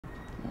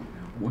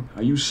What?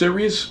 Are you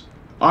serious?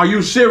 Are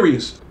you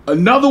serious?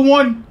 Another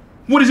one?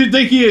 What does he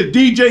think he is,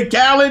 DJ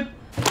Khaled?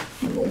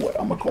 You know what?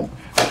 I'm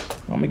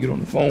gonna get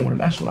on the phone with him.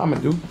 That's what I'm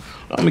gonna do.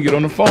 I'm gonna get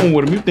on the phone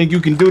with him. You think you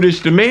can do this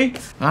to me?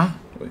 Huh?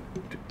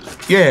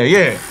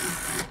 Yeah.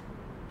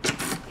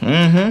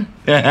 Mm-hmm.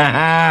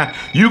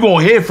 You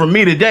gonna hear from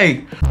me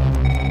today.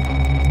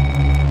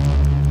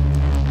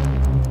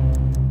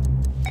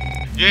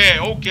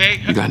 Yeah,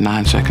 okay. You got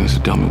 9 seconds to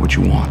tell me what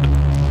you want.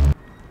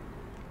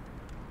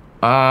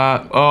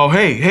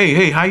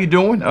 Hey, how you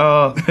doing?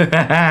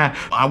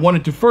 I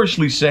wanted to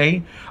firstly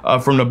say,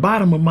 from the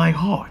bottom of my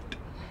heart,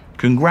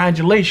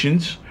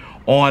 congratulations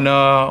on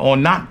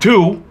not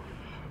 2,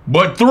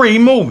 but 3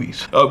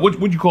 movies.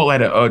 What'd you call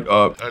that?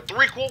 A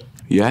threequel?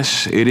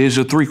 Yes, it is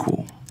a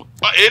threequel.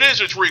 It is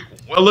a threequel.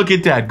 Well, look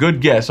at that.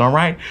 Good guess, all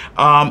right?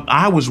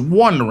 I was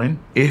wondering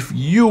if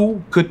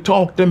you could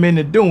talk them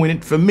into doing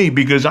it for me,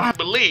 because I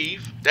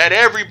believe that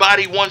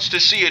everybody wants to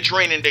see a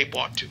Training Day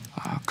Part 2.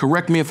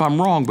 Correct me if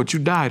I'm wrong, but you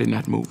died in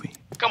that movie.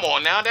 Come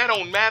on now, that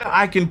don't matter.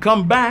 I can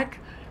come back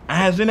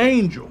as an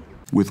angel.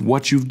 With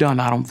what you've done,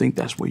 I don't think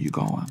that's where you're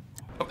going.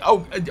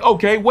 Oh,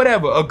 okay,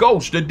 whatever. A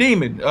ghost, a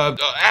demon,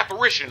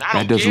 apparition, I don't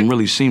care. That doesn't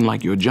really seem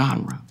like your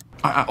genre.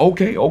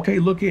 Okay,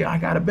 look here, I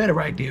got a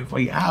better idea for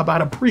you. How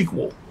about a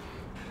prequel?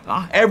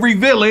 Every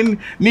villain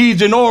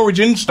needs an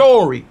origin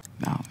story.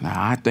 Now,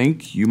 I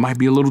think you might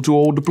be a little too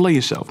old to play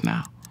yourself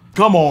now.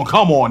 Come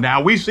on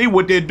now. We see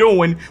what they're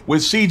doing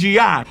with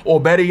CGI.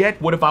 Or better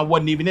yet, what if I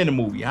wasn't even in the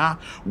movie, huh?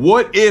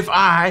 What if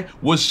I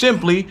was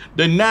simply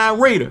the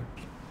narrator?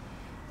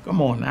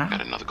 Come on now.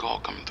 Got another call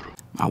coming through.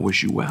 I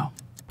wish you well.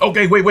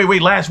 Okay,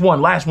 wait. Last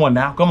one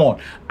now. Come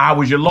on. I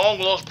was your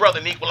long-lost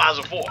brother in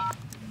Equalizer 4.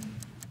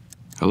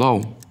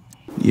 Hello.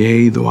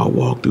 Yea, though I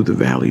walk through the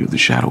valley of the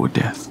shadow of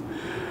death,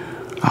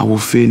 I will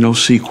fear no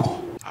sequel.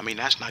 I mean,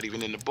 that's not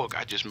even in the book.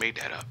 I just made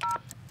that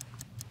up.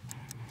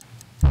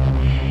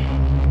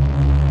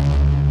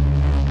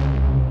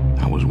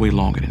 That was way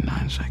longer than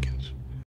 9 seconds.